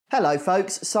Hello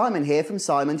folks, Simon here from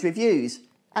Simon's Reviews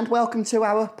and welcome to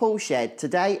our pool shed.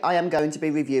 Today I am going to be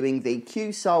reviewing the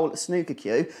Cuesoul Snooker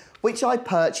Cue, which I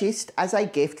purchased as a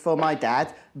gift for my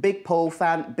dad. Big pool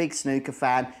fan, big snooker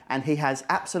fan, and he has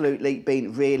absolutely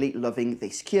been really loving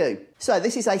this cue. So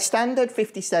this is a standard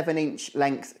 57-inch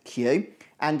length cue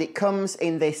and it comes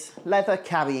in this leather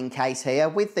carrying case here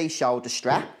with the shoulder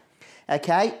strap.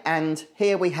 Okay, and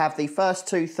here we have the first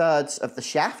 2/3 of the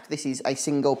shaft. This is a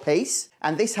single piece,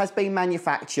 and this has been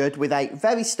manufactured with a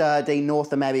very sturdy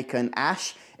North American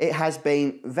ash. It has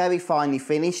been very finely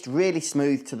finished, really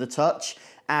smooth to the touch,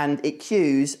 and it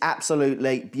cues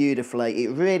absolutely beautifully.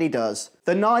 It really does.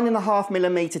 The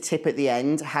 9.5mm tip at the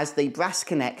end has the brass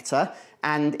connector,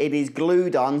 and it is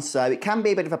glued on, so it can be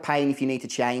a bit of a pain if you need to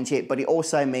change it, but it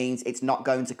also means it's not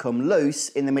going to come loose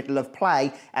in the middle of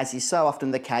play, as is so often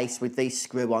the case with these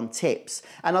screw-on tips.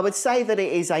 And I would say that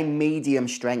it is a medium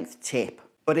strength tip,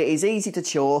 but it is easy to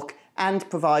chalk and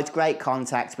provides great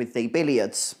contact with the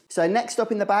billiards. So next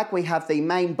up in the bag we have the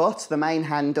main butt, the main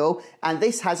handle, and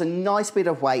this has a nice bit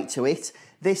of weight to it.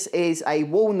 This is a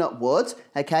walnut wood,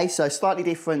 okay, so slightly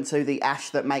different to the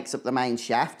ash that makes up the main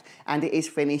shaft, and it is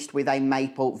finished with a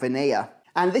maple veneer.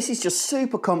 And this is just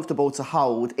super comfortable to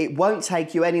hold. It won't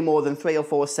take you any more than 3 or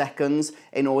 4 seconds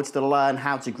in order to learn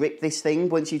how to grip this thing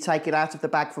once you take it out of the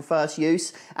bag for first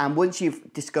use. And once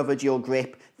you've discovered your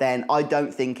grip, then I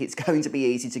don't think it's going to be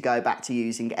easy to go back to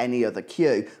using any other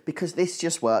cue, because this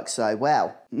just works so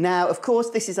well. Now, of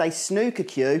course, this is a snooker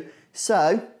cue,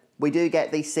 so we do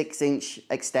get the 6-inch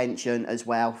extension as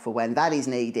well for when that is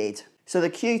needed. So the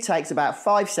cue takes about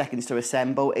 5 seconds to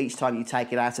assemble each time you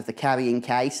take it out of the carrying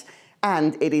case,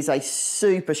 and it is a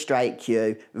super straight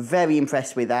cue. Very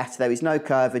impressed with that. There is no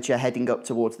curvature heading up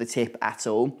towards the tip at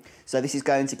all. So this is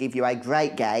going to give you a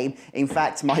great game. In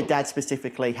fact, my dad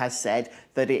specifically has said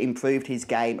that it improved his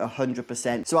game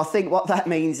 100%. So I think what that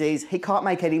means is he can't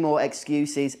make any more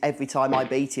excuses every time I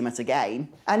beat him at a game.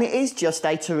 And it is just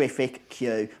a terrific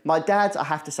cue. My dad, I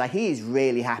have to say, he is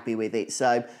really happy with it.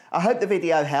 So I hope the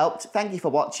video helped. Thank you for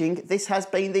watching. This has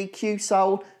been the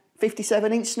Cuesoul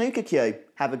 57-inch snooker cue.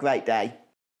 Have a great day.